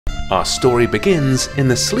Our story begins in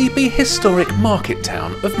the sleepy historic market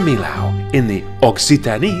town of Millau in the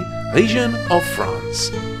Occitanie region of France,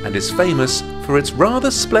 and is famous for its rather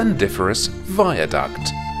splendiferous viaduct.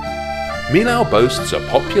 Millau boasts a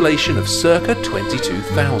population of circa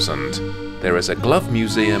 22,000. There is a glove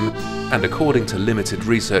museum, and according to limited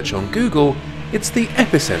research on Google, it's the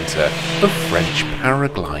epicenter of French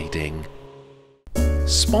paragliding.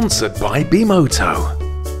 Sponsored by Bimoto.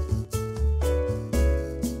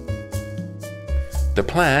 The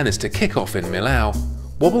plan is to kick off in Millau,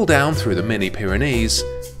 wobble down through the mini Pyrenees,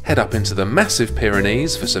 head up into the massive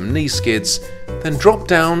Pyrenees for some knee skids, then drop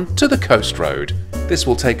down to the coast road. This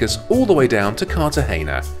will take us all the way down to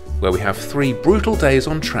Cartagena, where we have 3 brutal days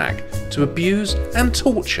on track to abuse and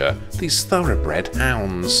torture these thoroughbred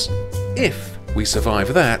hounds. If we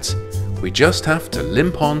survive that, we just have to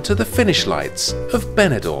limp on to the finish lights of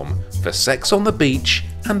Benidorm for sex on the beach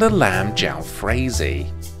and a lamb jalfrezi.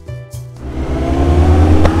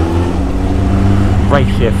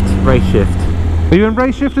 Race shift, race shift. Are you in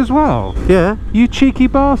race shift as well? Yeah. You cheeky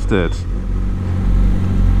bastard.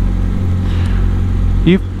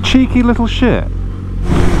 You cheeky little shit.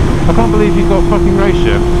 I can't believe you got fucking race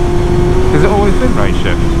shift. Has it always been race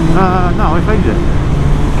shift? No, I changed it.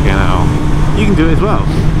 You know. You can do it as well.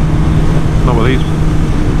 Not with these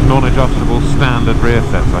non-adjustable standard rear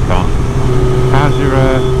sets, I can't. How's your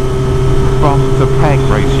bum to peg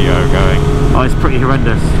ratio going? Oh, it's pretty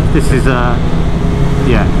horrendous. This is,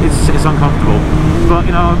 yeah, it's uncomfortable. But,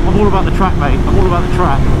 you know, I'm all about the track, mate. I'm all about the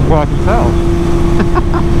track. Well, I can tell.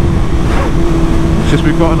 It's just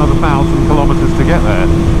we've got another 1,000 kilometres to get there.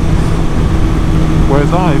 Whereas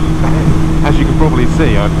as you can probably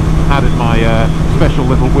see, I've added my special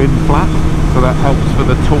little wind flap, so that helps for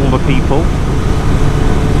the taller people.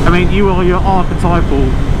 I mean, you are your archetypal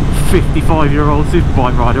 55-year-old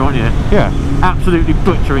superbike rider, aren't you? Yeah. Absolutely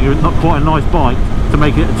butchering a not quite a nice bike to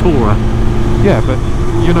make it a tourer. Yeah, but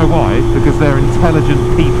you know why? Because they're intelligent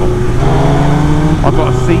people. I've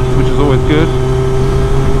got a seat, which is always good.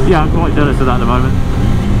 Yeah, I'm quite jealous of that at the moment.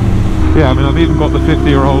 Yeah, I mean, I've even got the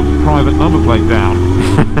 50-year-old private number plate down.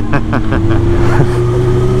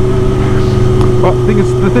 But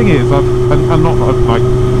the thing is, I'm not like,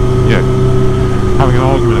 you know, having an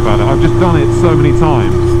argument about it. I've just done it so many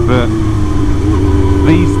times that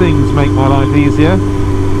these things make my life easier.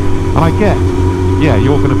 And I get, yeah,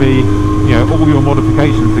 you're going to be, you know, all your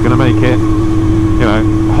modifications are going to make it, you know,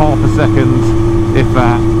 half a second, if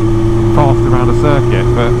that, fast around a circuit.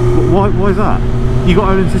 But why is that? You got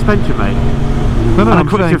own suspension, mate. No, and I'm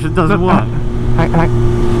saying it doesn't work.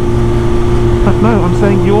 No, I'm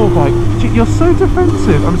saying your bike. You're so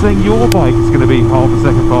defensive. I'm saying your bike is going to be half a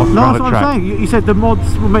second faster no, around that's a what track. I'm saying. You said the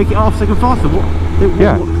mods will make it half a second faster.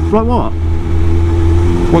 Yeah. Like what?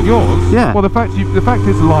 What, yours? Yeah. Well, the fact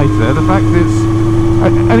it's lighter. The fact it's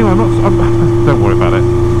anyway. Don't worry about it.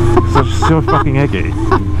 So fucking eggy.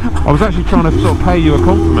 I was actually trying to sort of pay you a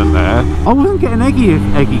compliment there. I wasn't getting eggy.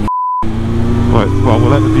 Right, well,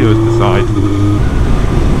 we'll let the viewers decide.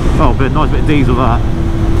 Oh, nice bit of diesel that.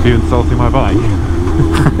 Are you insulting my bike?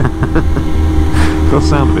 It does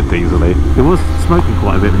sound a bit diesely. It was smoking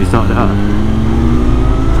quite a bit when you started it up.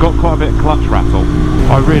 It's got quite a bit of clutch rattle.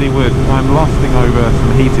 I really would. I'm lusting over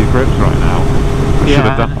some heated grips right now. I should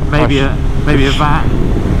have done. Maybe a VAT.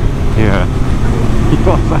 Yeah.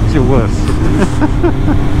 That's your worst.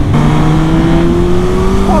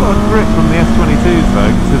 Quite a lot of grip from the S22s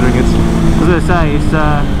though, considering it's, I was going to say, it's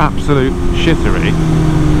absolute shittery.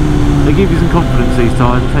 They give you some confidence these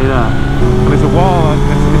tyres, I'll tell you that. And it's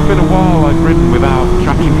been a while I've ridden without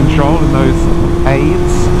traction control and those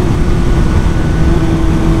aids.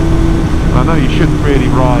 And I know you shouldn't really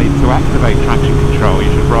ride to activate traction control, you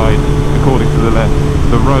should ride according to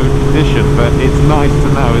the road condition, but it's nice to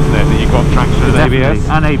know, isn't it, that you've got traction and ABS?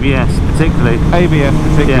 And ABS particularly. ABS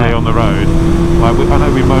particularly on the road. Like, I know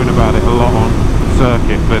we moan about it a lot on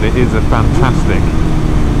circuit, but it is a fantastic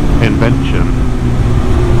invention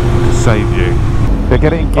to save you. Yeah,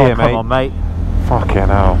 get it in gear, mate. Come on, mate. Fucking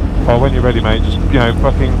hell. Well, when you're ready, mate, just, you know,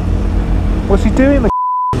 fucking... What's he doing?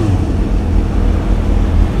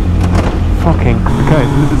 Fucking... Okay,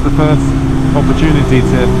 so this is the first opportunity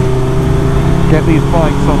to get these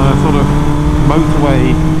bikes on a sort of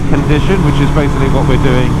motorway condition, which is basically what we're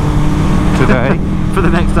doing today. For the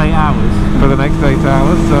next 8 hours. For the next 8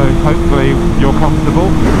 hours, so hopefully you're comfortable.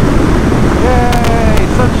 Yay!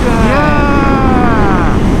 Sunshine! Yeah!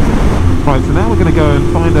 Right, so now we're going to go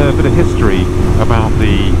and find a bit of history about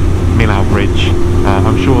the Millau Bridge.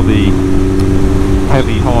 I'm sure the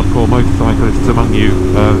heavy, hardcore motorcyclists among you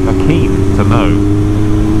are keen to know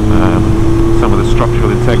some some of the structural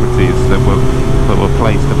integrities that were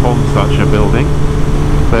placed upon such a building.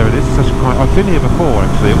 There it is. It's actually quite. I've been here before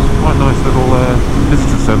actually. It was quite a nice little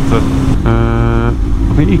visitor centre.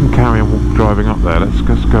 I think you can carry on driving up there. Let's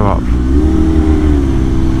just go up.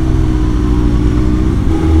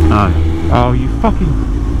 Oh, you fucking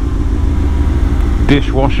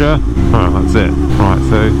dishwasher. Oh, that's it. Right,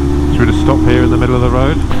 so should we just stop here in the middle of the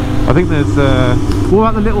road? I think there's What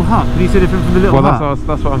about the little hut? Can you see different from the little hut? Well,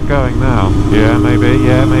 that's what I'm going now. Yeah, maybe.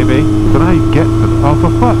 Don't know how you get to oh,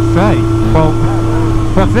 for fuck's sake. Well,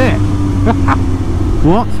 that's it.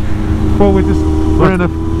 What? Well, we're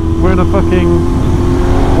in a fucking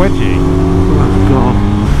wedgie. Oh god.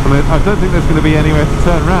 I don't think there's going to be anywhere to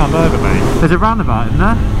turn around either, mate. There's a roundabout in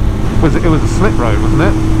there? It was a slip road, wasn't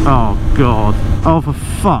it? Oh god. Oh, for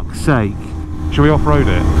fuck's sake. Shall we off-road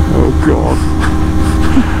it? Oh god.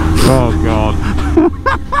 Oh god.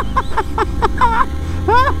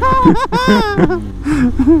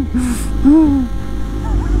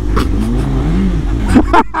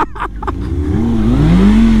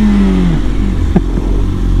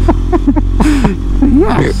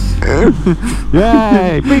 Yes!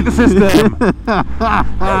 Yay! Beat the system!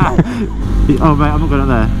 Oh mate, I'm not going up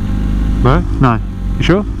there. No? No. You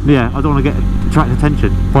sure? Yeah, I don't want to attract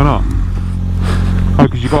attention. Why not? Oh,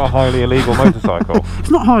 because you've got a highly illegal motorcycle.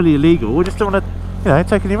 It's not highly illegal, we just don't want to,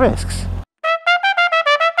 take any risks.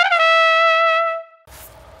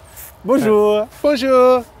 Bonjour.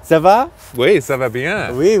 Bonjour. Ça va? Oui, ça va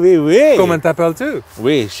bien. Oui, oui, oui. Comment t'appelles-tu?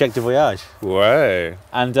 Oui, chèque de voyage. Ouais.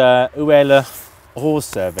 And où est le horse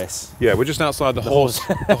service? Yeah, we're just outside the horse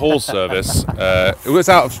service. It's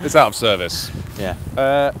out of service. Yeah.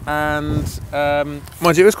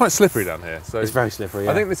 Mind you, it was quite slippery down here. So It's very slippery.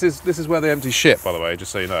 Yeah. I think this is where they empty shit. By the way,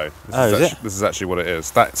 just so you know. This is actually what it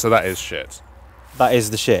is. So that is shit. That is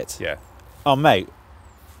the shit. Yeah. Oh mate,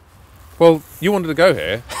 Well, you wanted to go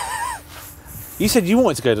here. you said you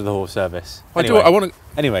wanted to go to the horse service. I do. I want to.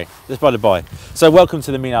 Anyway, just by the by. So welcome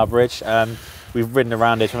to the Menal Bridge. We've ridden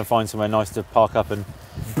around here trying to find somewhere nice to park up and.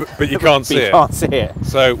 But you can't see you it. can't see it.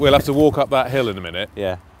 So we'll have to walk up that hill in a minute.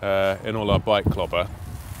 Yeah. In all our bike clobber,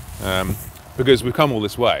 because we've come all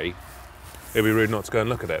this way. It'd be rude not to go and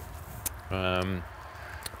look at it.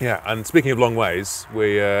 Yeah. And speaking of long ways,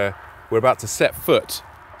 we're about to set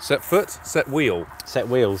wheel. Set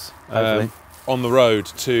wheels. Hopefully. On the road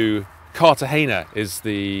to Cartagena is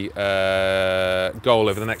the goal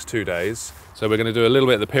over the next 2 days. So we're going to do a little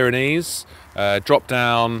bit of the Pyrenees, drop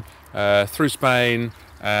down through Spain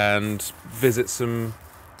and visit some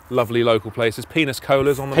lovely local places. Pinas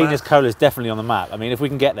Cola's on the map. Pinas Cola's definitely on the map. I mean, if we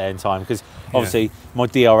can get there in time, because obviously my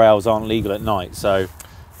DRLs aren't legal at night, so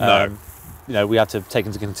No. we have to take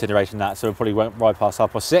into consideration that. So we probably won't ride past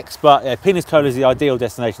 6:30. But Pinas Cola is the ideal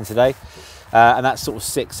destination today, and that's sort of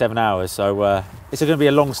 6-7 hours. So it's going to be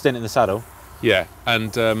a long stint in the saddle. Yeah,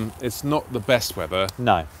 and it's not the best weather.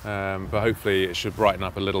 No. But hopefully it should brighten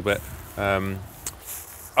up a little bit.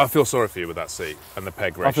 I feel sorry for you with that seat and the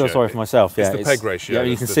peg ratio. I feel sorry for myself. Yeah, it's the peg ratio. Yeah,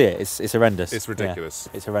 you can see it. It's horrendous. It's ridiculous.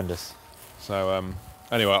 Yeah, it's horrendous. So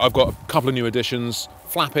anyway, I've got a couple of new additions.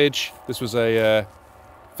 Flappage. This was a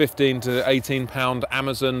 15 to 18 pound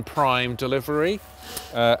Amazon Prime delivery,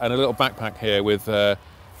 and a little backpack here with a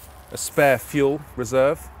spare fuel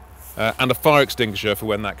reserve and a fire extinguisher for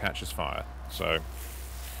when that catches fire. So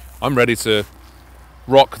I'm ready to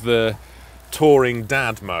rock the touring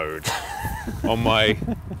dad mode on my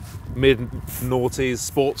mid-noughties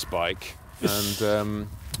sports bike and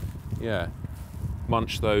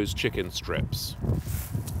munch those chicken strips.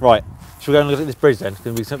 Right, should we go and look at this bridge then?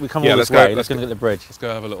 Because we come all this way. Let's go look at the bridge. Let's go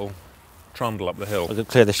have a little trundle up the hill. I'll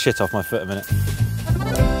clear the shit off my foot a minute.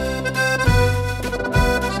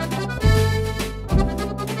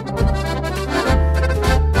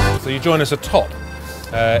 So you join us atop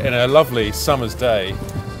in a lovely summer's day.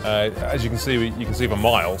 As you can see for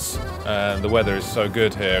miles, and the weather is so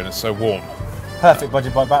good here and it's so warm. Perfect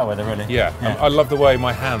budget bike battle weather, really. Yeah. I love the way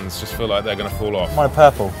my hands just feel like they're going to fall off. Mine are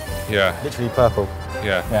purple. Yeah. Literally purple.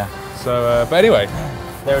 Yeah. Yeah. So, but anyway.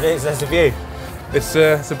 There it is, there's the view. It's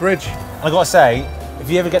a bridge. And I've got to say, if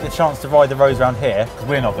you ever get the chance to ride the roads around here, because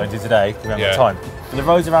we're not going to today, because we haven't got time, but the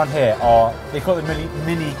roads around here are, they call it the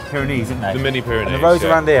mini Pyrenees, isn't they? The mini Pyrenees. And the roads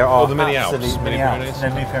around here are the mini Alps. Mini Pyrenees. No,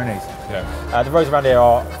 mini Pyrenees. Yeah. The roads around here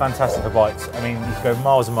are fantastic for bikes. I mean, you can go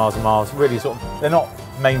miles and miles and miles. Really sort of, they're not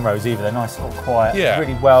main roads either. They're nice, sort of quiet,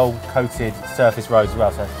 really well coated surface roads as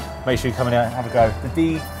well. So make sure you come in here and have a go.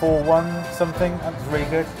 The D41 something, that's really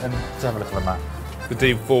good. And just have a look at the map. The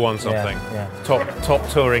D41 something. Yeah. Top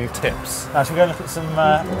touring tips. Now, should we go and look at some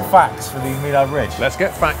facts for the Menal Bridge? Let's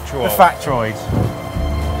get factual. The factoid.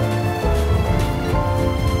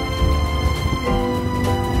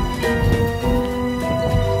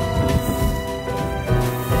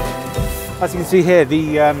 As you can see here,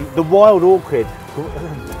 the wild orchid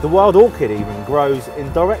even grows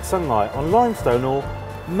in direct sunlight on limestone or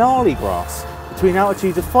gnarly grass between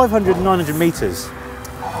altitudes of 500 and 900 metres.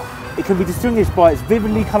 It can be distinguished by its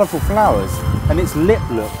vividly colourful flowers, and its lip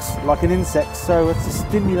looks like an insect so as to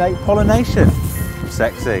stimulate pollination.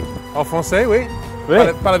 Sexy. En français, oui. Oui.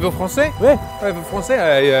 Parlez-vous français? Oui. Parlez-vous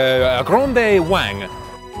français? Grande wang.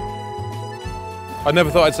 I never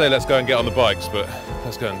thought I'd say let's go and get on the bikes, but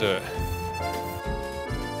let's go and do it.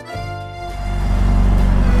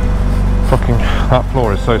 Fucking, that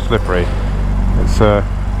floor is so slippery.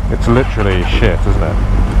 It's literally shit, isn't it?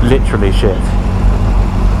 Literally shit.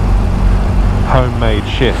 Homemade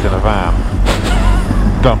shit in a van,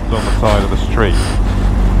 dumped on the side of the street.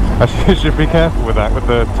 Actually, you should be careful with that, with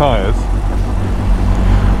the tyres.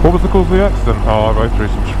 What was the cause of the accident? Oh, I rode through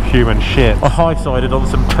some human shit. I high-sided on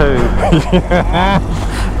some poo.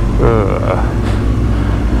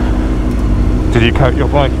 Did you coat your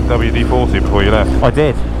bike in WD-40 before you left? I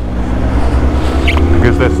did.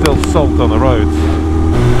 Because there's still salt on the roads.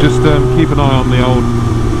 Just keep an eye on the old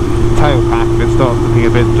tail pack if it starts looking a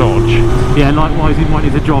bit dodge. Yeah, likewise you might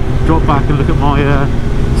need to drop back and look at my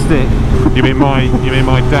stick. You mean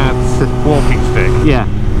my dad's walking stick? Yeah.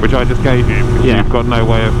 Which I just gave you because Yeah. you've got no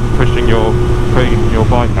way of putting your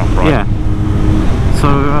bike up, right? Yeah. So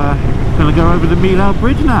gonna go over the Millau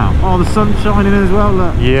Bridge now. Oh, the sun's shining as well.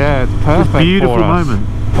 Look. Yeah, it's perfect. It's a beautiful for us. moment.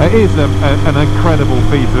 It is an incredible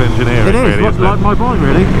feat of engineering. It is, really, isn't like it? my bike,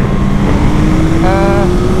 really.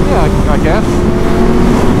 Yeah, I guess.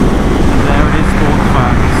 There it is, sports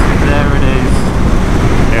facts. There it is.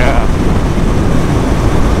 Yeah.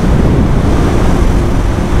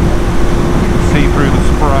 See through the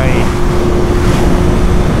spray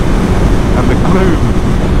and the gloom.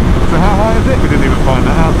 So how high is it? We didn't even find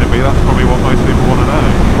that out, did we? That's probably what most people want to know.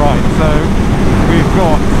 Right, so we've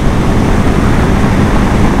got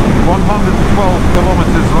 112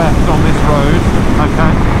 kilometres left on this road.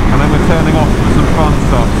 Okay. And then we're turning off for some fun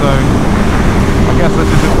stuff, so I guess let's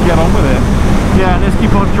just get on with it. Yeah, let's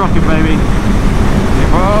keep on trucking, baby.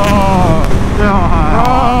 Oh!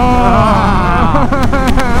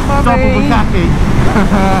 Double bukkake.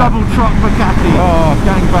 Double truck bukkake. Oh,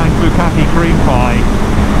 gangbang bukkake cream pie.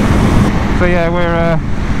 So yeah, we're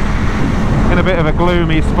in a bit of a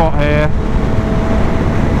gloomy spot here.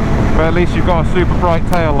 But at least you've got a super bright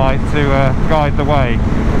tail light to guide the way.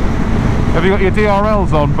 Have you got your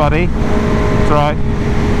DRLs on, buddy? That's right.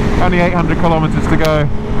 Only 800 kilometres to go.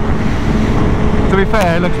 To be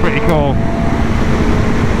fair, it looks pretty cool.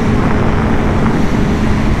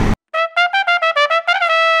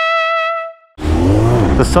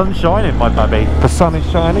 The sun's shining, my baby. The sun is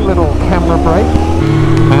shining, little camera break.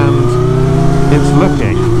 And it's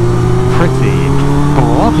looking pretty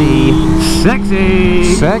bloody Sexy.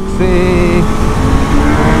 sexy.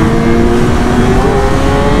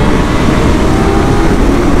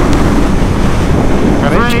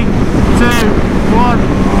 Ready? 3, 2, 1.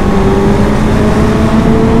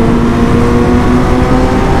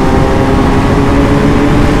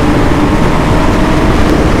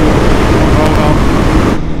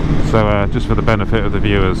 So just for the benefit of the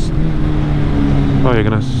viewers, oh, you're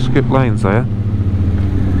going to skip lanes there.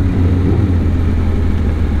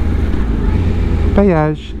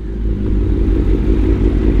 Péage.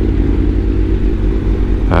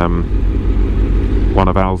 One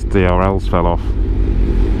of Al's DRLs fell off.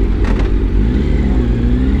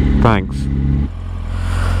 Thanks.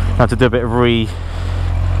 Have to do a bit of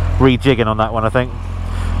rejigging on that one, I think.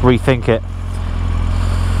 Rethink it.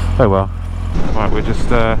 Oh well. Right, we're just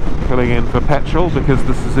pulling in for petrol because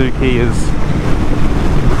the Suzuki is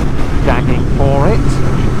gagging for it.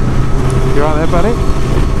 You right there, buddy?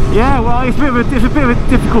 Yeah, well, it's a bit of a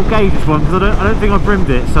difficult gauge, this one, because I don't think I've brimmed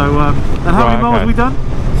it. So, and how many miles have we done?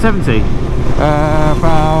 70.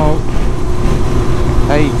 About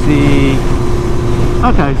 80.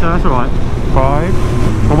 Okay, so that's all right. 5.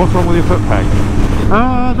 Well, what's wrong with your foot peg?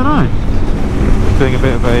 I don't know. Doing a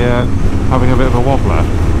bit of a having a bit of a wobbler.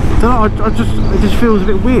 Don't know. It just feels a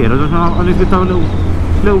bit weird. I don't know. I need to do a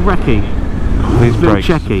little recce. These little brakes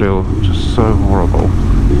checky. feel just so horrible.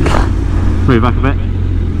 Move back a bit.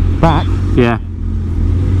 Back? Yeah.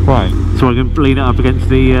 Right. So I can lean it up against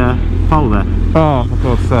the pole there. Oh, for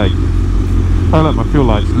God's sake. Oh look, my fuel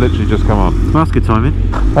light's literally just come on. Well, that's good timing.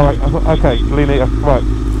 Alright, okay, lean it up. Right.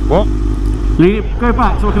 What? Lean it, go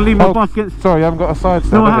back so I can lean my bike against... Sorry, you haven't got a side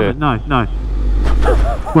stand, No, I have haven't. you? No.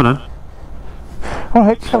 Well done.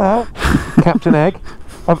 Alright, chill out, Captain Egg.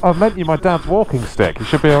 I've lent you my dad's walking stick. You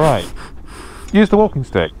should be alright. Use the walking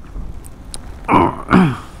stick.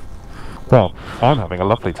 Well, I'm having a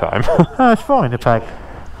lovely time. Oh, it's fine, the peg.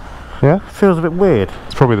 Yeah? Feels a bit weird.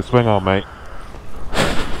 It's probably the swing arm, mate.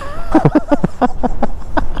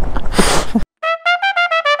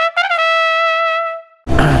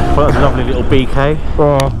 Well, that's a lovely little BK.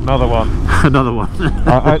 Oh, another one. Another one.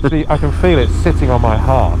 I can feel it sitting on my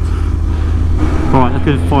heart. Right, let's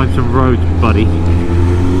go find some roads, buddy.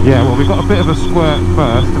 Yeah, well, we've got a bit of a squirt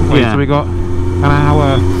first, haven't we? Yeah. So we got an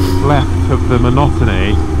hour left of the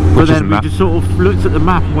monotony. But then we just sort of looked at the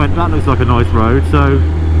map and went, that looks like a nice road, so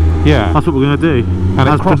yeah, that's what we're going to do. and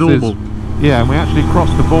as it crosses. per normal. Yeah, and we actually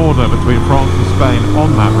crossed the border between France and Spain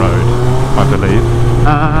on that road, I believe.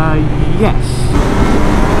 Yes.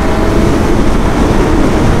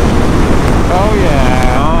 Oh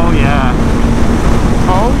yeah. Oh yeah.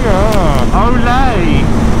 Oh yeah. Olay!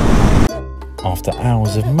 After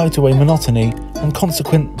hours of motorway monotony and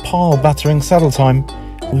consequent pile-battering saddle time,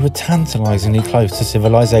 we were tantalisingly close to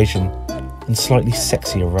civilization and slightly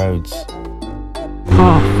sexier roads.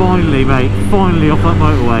 Oh, finally, mate. Finally off that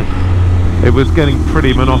motorway. It was getting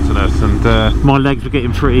pretty monotonous, and My legs were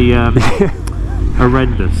getting pretty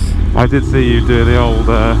horrendous. I did see you do the old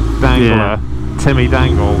dangler, Timmy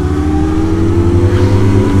Dangle.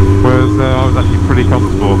 Whereas I was actually pretty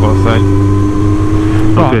comfortable, I've got to say.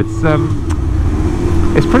 But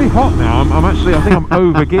it's pretty hot now. I'm actually, I think I'm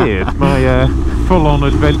over-geared. My full-on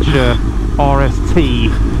adventure RST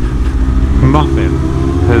muffin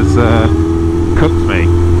has cooked me.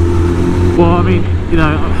 Well, I mean, you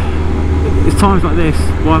know, it's times like this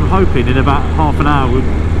where I'm hoping in about half an hour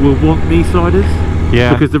we'll want knee sliders.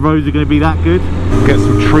 Yeah. Because the roads are going to be that good. Get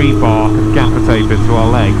some tree bark and gaffer tape into our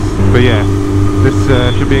legs. But yeah, this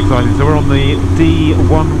should be exciting. So we're on the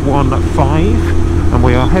D115. And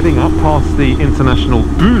we are heading up past the International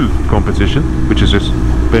Bull competition, which is just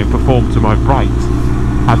being performed to my right,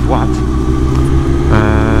 à droite.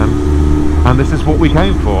 And this is what we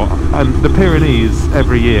came for. And the Pyrenees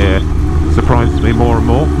every year surprises me more and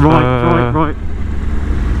more. Right.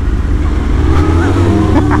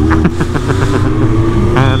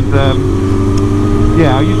 And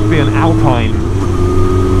yeah, I used to be an alpine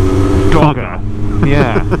dogger.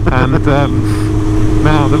 Yeah, and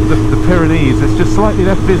now the Pyrenees, it's just slightly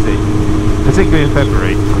less busy, particularly in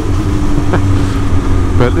February.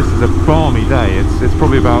 But this is a balmy day. It's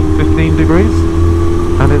probably about 15 degrees,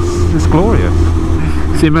 and it's glorious.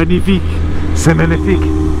 C'est magnifique. C'est magnifique.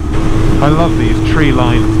 I love these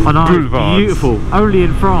tree-lined I know, boulevards. beautiful. Only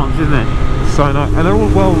in France, isn't it? So nice, and they're all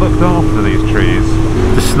well looked after, these trees.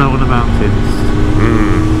 The snow on the mountains.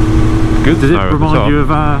 Good Does snow it remind you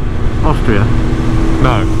of Austria?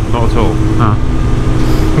 No, not at all. No.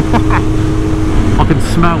 I can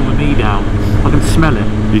smell the knee down. I can smell it.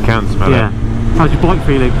 You can smell it. How's your bike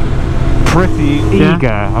feeling? Pretty eager,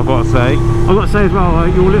 I've got to say. I've got to say as well,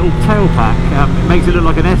 your little tail pack makes it look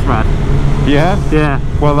like an S-Rad. Yeah? Yeah.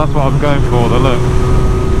 Well, that's what I'm going for, the look.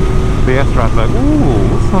 The S-Rad look. Ooh,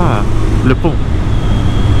 what's that? Le Pont.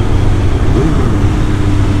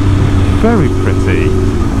 Very pretty.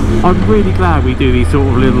 I'm really glad we do these sort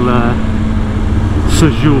of little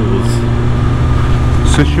séjours.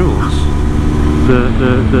 Séjours? The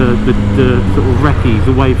sort of recce's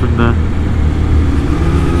away from the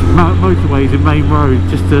motorways and main roads,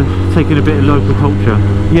 just to take in a bit of local culture.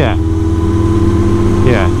 Yeah.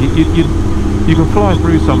 Yeah, you can fly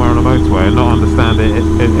through somewhere on a motorway and not understand it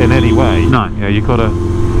in any way. No. Yeah, you've got to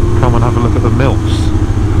come and have a look at the MILFs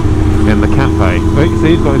in the cafe. Oh, you can see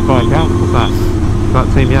he's got his bike out. What's that? Is that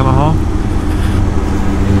Team Yamaha?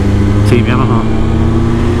 Team Yamaha.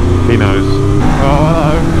 He knows. Oh,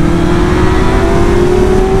 hello.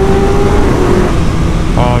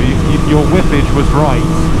 Oh, your whippage was right.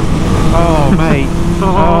 Oh, mate.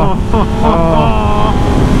 Oh.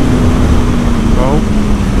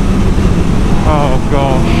 Oh,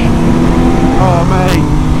 gosh. Oh, mate.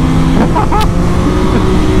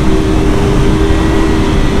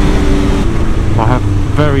 I have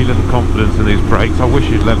very little confidence in these brakes. I wish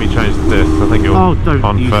you'd let me change the discs. I think you're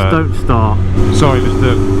unfair. Don't start. Sorry,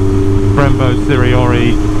 Mr. Brembo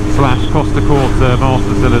Siriori / Costa Corta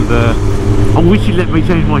Master Cylinder. I wish you'd let me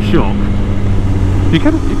change my shock. You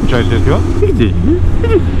can change it if you want.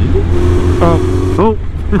 Oh.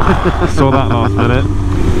 Saw that last minute.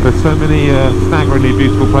 There's so many staggeringly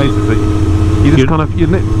beautiful places that you just kind of, I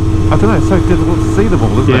don't know, it's so difficult to see them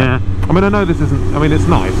all, isn't it? I mean, I know this isn't, I mean, it's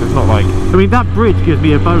nice, it's not like... I mean, that bridge gives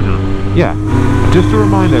me a boner. Yeah. Just to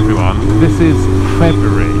remind everyone, this is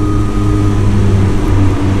February.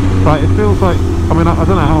 Right, it feels like, I mean, I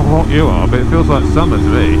don't know how hot you are, but it feels like summer to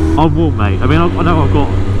me. I'm warm, mate. I mean, I know I've got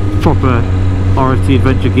proper RST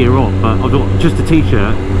adventure gear on, but I've got just a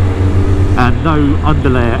t-shirt and no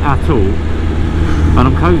underlayer at all, and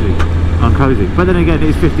I'm cosy. uncosy. But then again,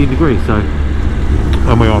 it's 15 degrees, so.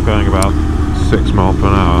 And we are going about 6 miles per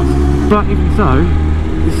hour. But even so,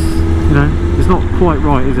 it's, you know, it's not quite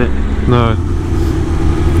right, is it? No.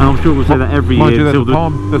 And I'm sure we'll say that every Mind year. you,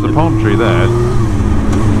 there's a palm tree there.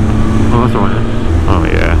 Oh, that's alright then. Oh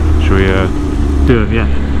yeah. Should we Do it, yeah.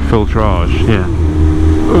 full charge? Yeah.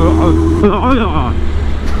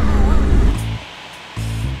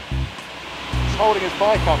 He's holding his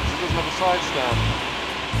bike up because he doesn't have a side stand.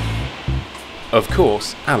 Of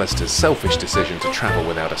course, Alistair's selfish decision to travel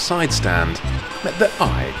without a side stand meant that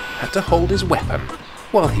I had to hold his weapon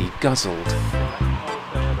while he guzzled.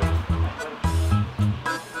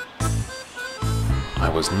 I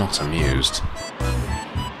was not amused.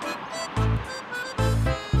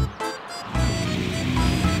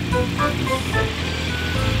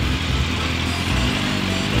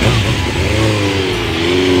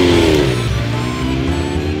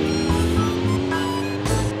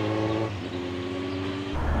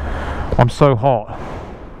 I'm so hot.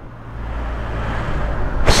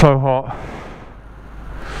 So hot.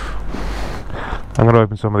 I'm going to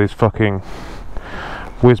open some of these fucking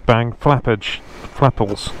whiz-bang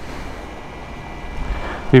flapples.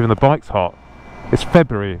 Even the bike's hot. It's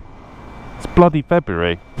February. It's bloody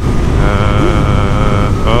February.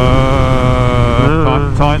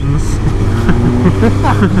 Titans.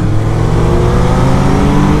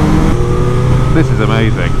 This is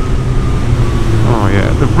amazing. Oh yeah,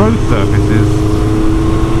 the road surface is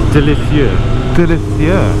Delicieux.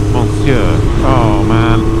 delicieux, monsieur. Oh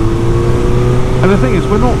man. And the thing is,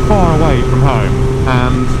 we're not far away from home,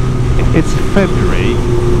 and it's February,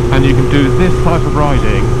 and you can do this type of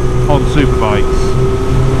riding on superbikes.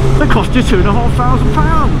 They cost you £2,500.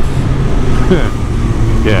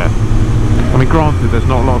 Yeah. I mean, granted, there's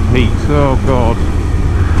not a lot of heat. Oh god.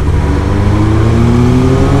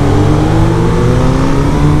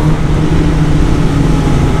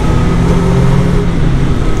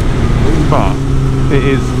 But it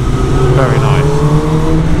is very nice.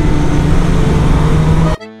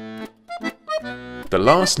 The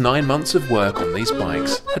last 9 months of work on these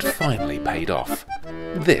bikes had finally paid off.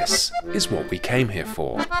 This is what we came here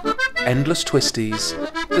for. Endless twisties,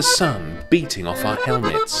 the sun beating off our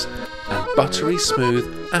helmets, and buttery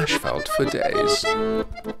smooth asphalt for days.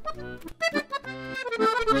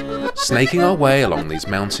 Snaking our way along these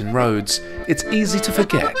mountain roads, it's easy to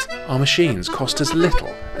forget our machines cost as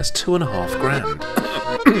little as £2.5 grand.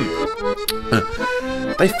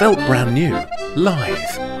 They felt brand new, lithe,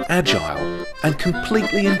 agile, and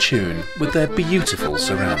completely in tune with their beautiful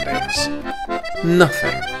surroundings.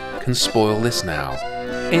 Nothing can spoil this now.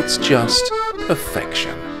 It's just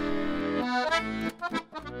perfection.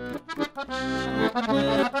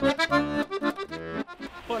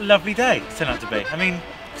 What a lovely day it turned out to be. I mean,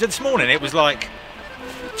 this morning it was like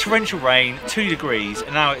torrential rain, 2 degrees,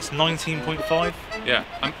 and now it's 19.5. Yeah,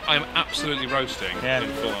 I'm absolutely roasting Yeah. in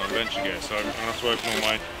full-on adventure gear, so I'm going to have to open all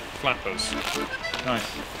my flappers. Nice.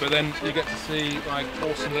 But then you get to see like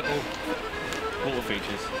awesome little, Water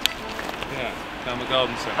features. yeah, down the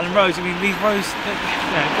garden centre. And the roads, I mean, these roads, they're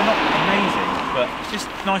not amazing, but it's just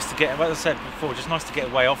nice to get, as I said before, just nice to get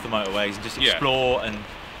away off the motorways and just Yeah. explore and...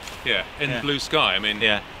 Yeah, in Yeah. blue sky. I mean,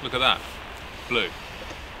 Yeah. look at that, blue.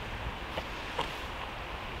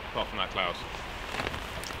 Apart from that cloud.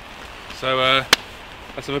 So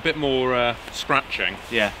let's have a bit more scratching.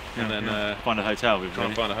 Yeah. And then find a hotel. We've try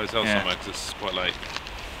and find a hotel Yeah. somewhere because it's quite late.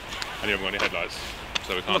 And you haven't got any headlights,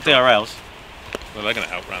 so we can't. Not DRLs. Well, they're going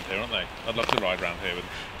to help round here, aren't they? I'd love to ride round here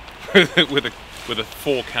with with a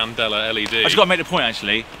 4 candela LED. I just got to make the point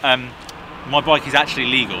actually. My bike is actually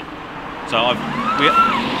legal, so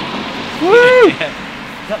Woo!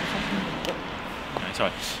 No,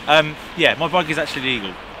 sorry. Yeah, my bike is actually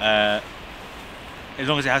legal. As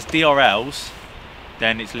long as it has DRLs,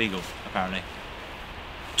 then it's legal apparently.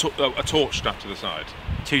 A torch strapped to the side.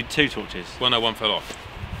 Two torches. Well, no, one fell off.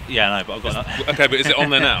 Yeah, no, but I've got that. Okay, but is it on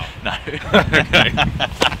there now? No. Okay.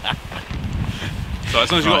 So as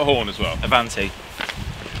long as you've got a horn as well. Avanti.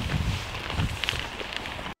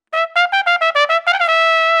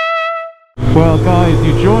 Well guys,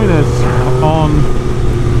 you join us on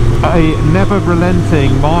a never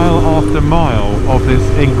relenting mile after mile of this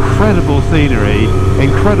incredible scenery,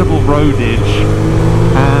 incredible roadage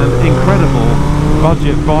and incredible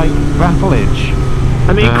budget bike battleage.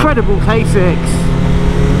 An incredible K6.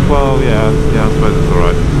 Well yeah, I suppose it's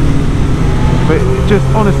alright. But just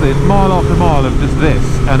honestly, it's mile after mile of just this,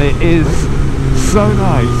 and it is so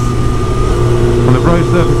nice. And the road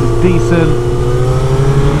surface is decent.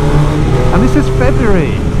 And this is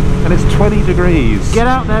February, and it's 20 degrees. Get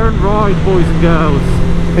out there and ride, boys and girls.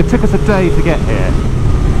 It took us a day to get here.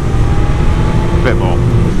 bit more.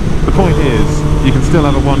 The point is, you can still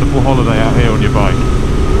have a wonderful holiday out here on your bike.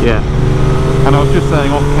 Yeah. And I was just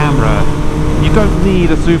saying off camera, you don't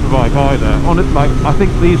need a superbike either. On it, like, I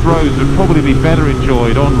think these roads would probably be better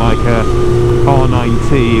enjoyed on like a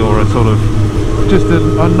R9T or a sort of just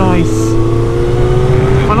a nice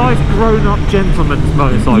grown-up gentleman's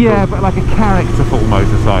motorcycle. Yeah, but like a characterful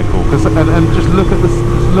motorcycle. And just look at the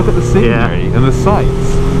scenery and the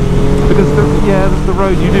sights. Because the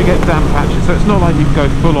road, you do get damp patches, so it's not like you can go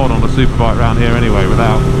full on a superbike around here anyway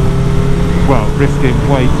without, well, risking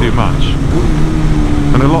way too much.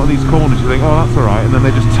 And a lot of these corners you think, oh, that's alright, and then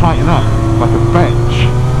they just tighten up like a bitch.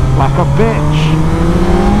 Like a bitch!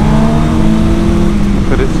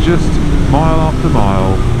 But it's just mile after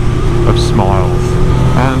mile of smiles.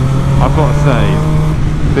 And I've got to say,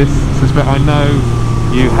 I know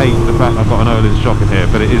you hate the fact I've got an Öhlins shock in here,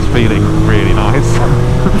 but it is feeling really nice.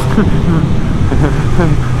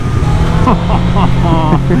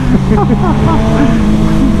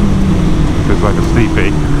 Feels like a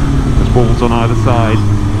steepy. There's walls on either side.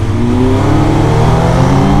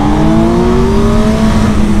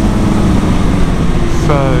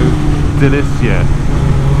 So delicious.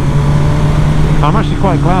 I'm actually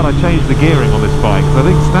quite glad I changed the gearing on this bike, because I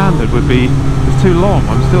think standard would be, it's too long.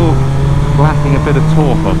 I'm still lacking a bit of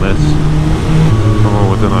torque on this. Oh,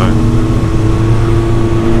 I don't know.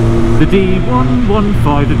 The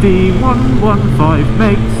D115, the D115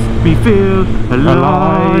 makes me feel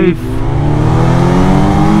alive.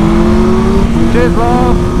 Cheers,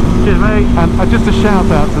 love! Cheers, mate. And just a shout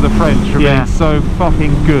out to the French for being so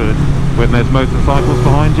fucking good when there's motorcycles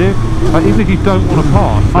behind you. Like, even if you don't want to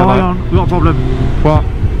pass. Oh, hang on, we've got a problem. What?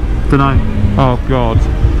 Dunno. Oh, God.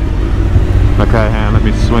 Okay, hang on, let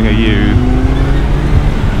me swing a U.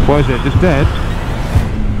 What is it, just dead?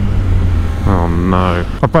 Oh, no.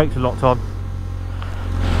 My brakes are locked on.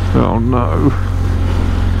 Oh, no.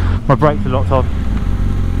 My brakes are locked on.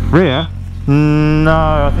 Rear?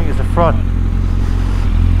 No, I think it's the front.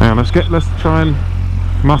 Hang on, let's try and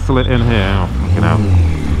muscle it in here. Oh, fucking hell.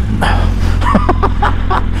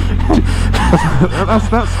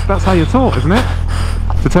 that's how you're taught, isn't it?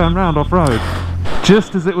 To turn round off-road.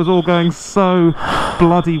 Just as it was all going so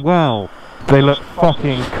bloody well, they look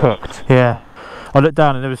fucking cooked. Yeah. I looked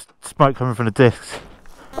down and there was smoke coming from the discs.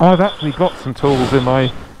 I've actually got some tools in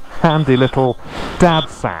my handy little dad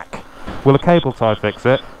sack. Will a cable tie fix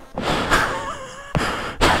it?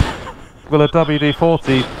 Will a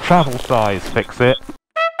WD-40 travel size fix it?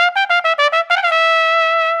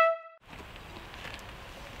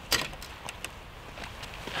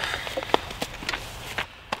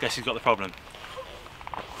 Guess he's got the problem.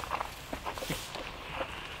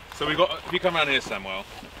 So we've got, if you come around here, Samuel.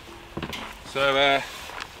 So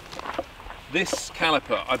this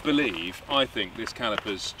caliper, I think this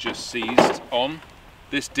caliper's just seized on.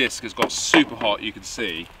 This disc has got super hot, you can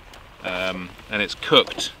see, and it's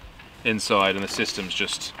cooked inside, and the system's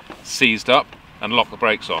just seized up and locked the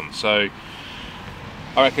brakes on. So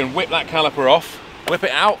I reckon whip that caliper off, whip it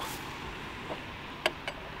out,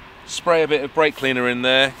 spray a bit of brake cleaner in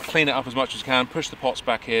there, clean it up as much as you can, push the pots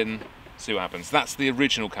back in, see what happens. That's the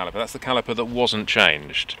original caliper, that's the caliper that wasn't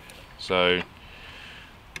changed. So,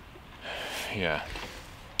 yeah.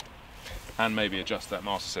 And maybe adjust that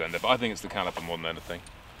master cylinder, but I think it's the caliper more than anything.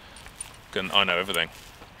 I know everything.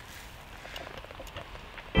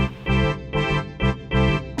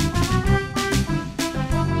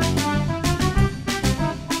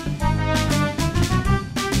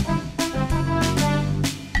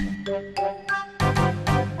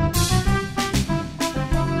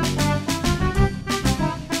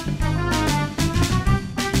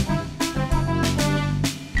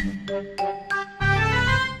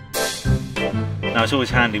 Now it's always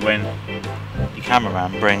handy when your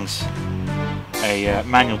cameraman brings a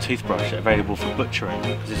manual toothbrush available for butchering,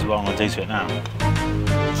 because this is what I'm going to do to it now.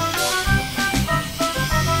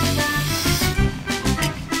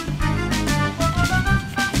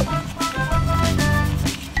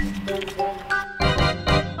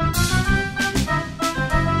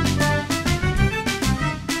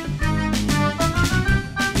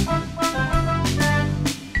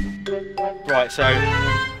 Right, so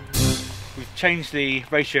we've changed the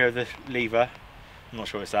ratio of the lever. I'm not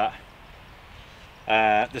sure it's that.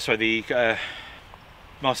 The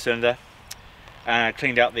master cylinder, and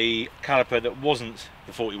cleaned out the caliper that wasn't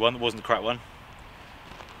the 41, that wasn't the correct one.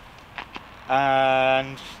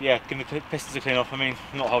 And yeah, getting the pistons to clean off. I mean,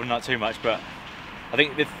 I'm not holding that too much, but I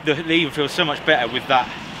think the lever feels so much better with that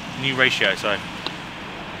new ratio. So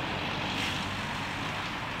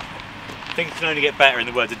things can only get better, in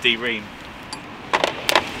the words of D. Ream.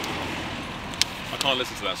 can't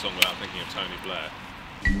listen to that song without thinking of Tony Blair.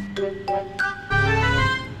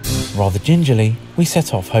 Rather gingerly, we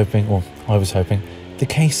set off hoping, or I was hoping, the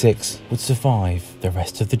K6 would survive the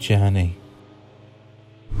rest of the journey.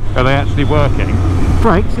 Are they actually working?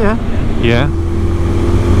 Brakes, yeah. Yeah.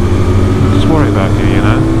 Just worry about you, you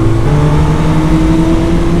know.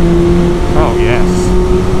 Oh yes.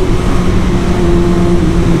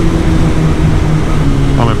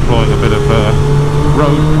 I'm employing a bit of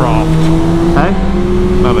roadcraft. Hey?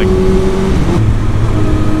 Nothing.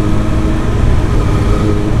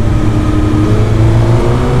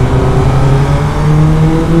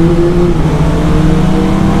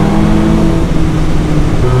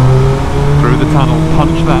 Through the tunnel,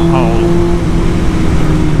 punch that hole.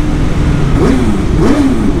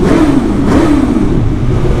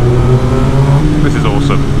 This is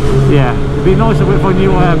awesome. Yeah. It'd be nicer if I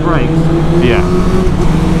knew I had brakes. Yeah.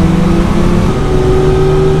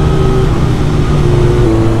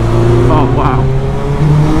 Oh wow.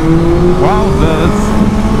 Wowzers.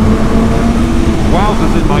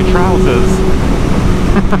 Wowzers in my trousers.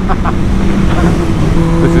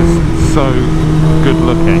 This is so good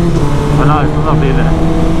looking. I know, it's lovely, isn't it?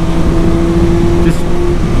 Just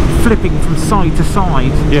flipping from side to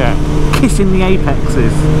side. Yeah. Kissing the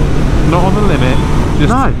apexes. Not on the limit,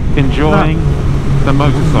 just enjoying the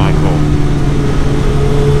motorcycle.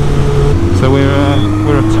 So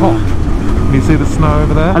we're atop. Can you see the snow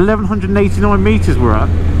over there? 1189 metres we're at.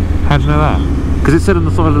 How do you know that? Because it said on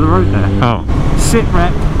the side of the road there. Oh.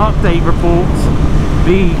 Sitrep update reports.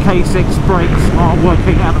 The K6 brakes aren't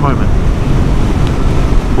working at the moment.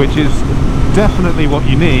 Which is definitely what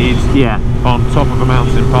you need on top of a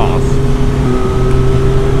mountain pass.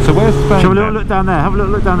 So where's Spain? Shall we have a look down there? Have a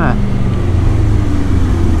look down there.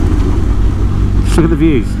 Just look at the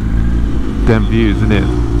views. Them views, isn't it?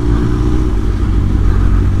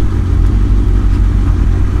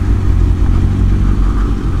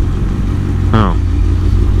 Oh.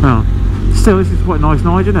 Oh. Still, this is quite a nice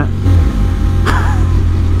night, isn't it?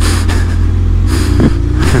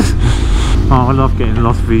 Oh, I love getting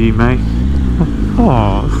lost with you, mate.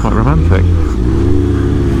 Oh, it's quite romantic.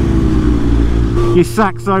 You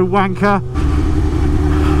Saxo wanker.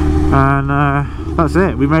 And that's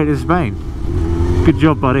it. We made it to Spain. Good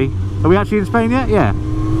job, buddy. Are we actually in Spain yet? Yeah.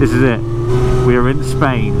 This is it. We are in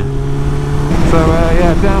Spain. So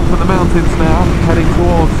yeah, down from the mountains now, heading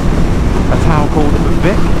towards a town called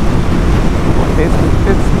Vic.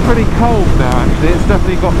 It's pretty cold now actually. It's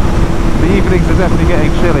definitely got, the evenings are definitely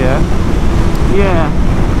getting chillier. Yeah.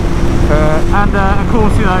 And of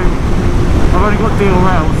course, you know, I've only got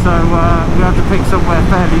DRL, so we have to pick somewhere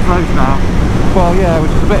fairly close now. Well, yeah,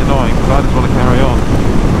 which is a bit annoying because I just want to carry on.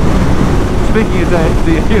 Speaking of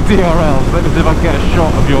your DRLs, let me see if I can get a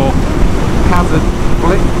shot of your hazard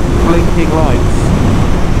blinking lights.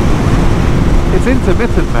 It's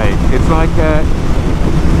intermittent, mate. It's like, can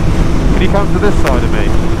you come to this side of me?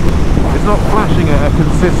 It's not flashing at a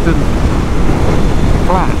consistent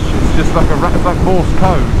flash. It's just like it's like Morse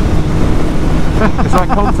code. It's like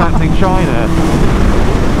contacting China.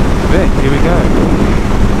 Vic, here we go.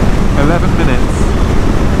 11 minutes.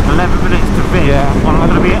 11 minutes to Vic. Yeah.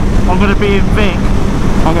 I'm gonna be in Vic.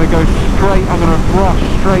 I'm gonna go straight. I'm gonna rush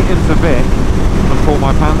straight into Vic and pull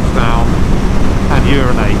my pants down and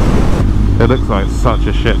urinate. It looks like such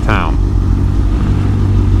a shit town.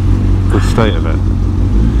 The state of it.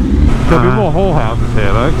 There'll be more whore houses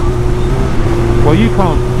here though. Well, you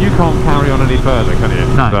can't carry on any further, can you?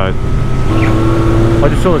 No. So, I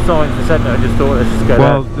just saw a sign for centre. I just thought let's just go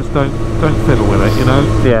well, there. just don't fiddle with it, you know.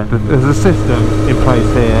 Yeah. There's a system in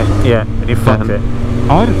place here. Yeah, and you fucked it.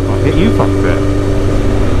 I didn't fuck it. You fucked it.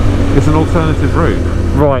 It's an alternative route.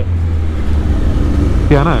 Right.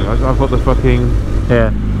 Yeah, I know. I've got the fucking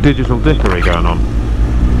digital dickery going on.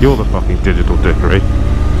 You're the fucking digital dickery.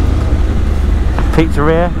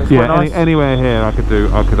 Pizzeria. Looks Yeah. quite nice. Anywhere here, I could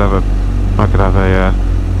have a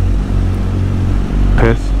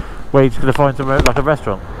piss. Where you just gonna find somewhere like a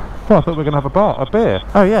restaurant? Well, I thought we were gonna have a beer.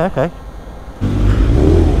 Oh yeah, okay.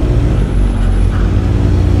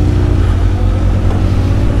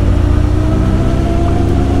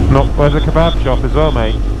 Where's a kebab shop as well,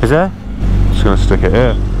 mate? Is there? Just gonna stick it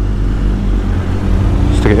here.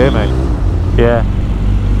 Stick it here, mate. Yeah.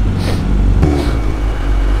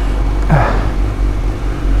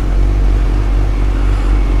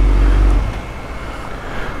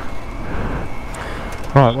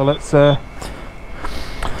 Right, well let's have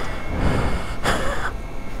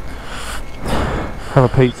a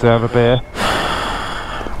pizza, have a beer.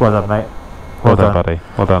 Well done, mate. Well done, buddy.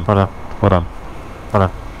 Well done. Well done. Well done. Well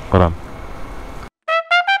done. Well done.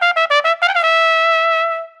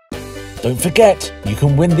 Don't forget, you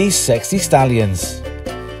can win these sexy stallions,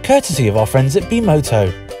 courtesy of our friends at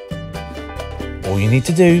Bimoto. All you need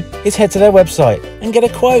to do is head to their website and get a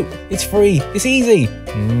quote. It's free, it's easy.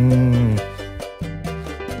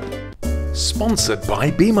 Sponsored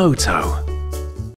by Bimoto.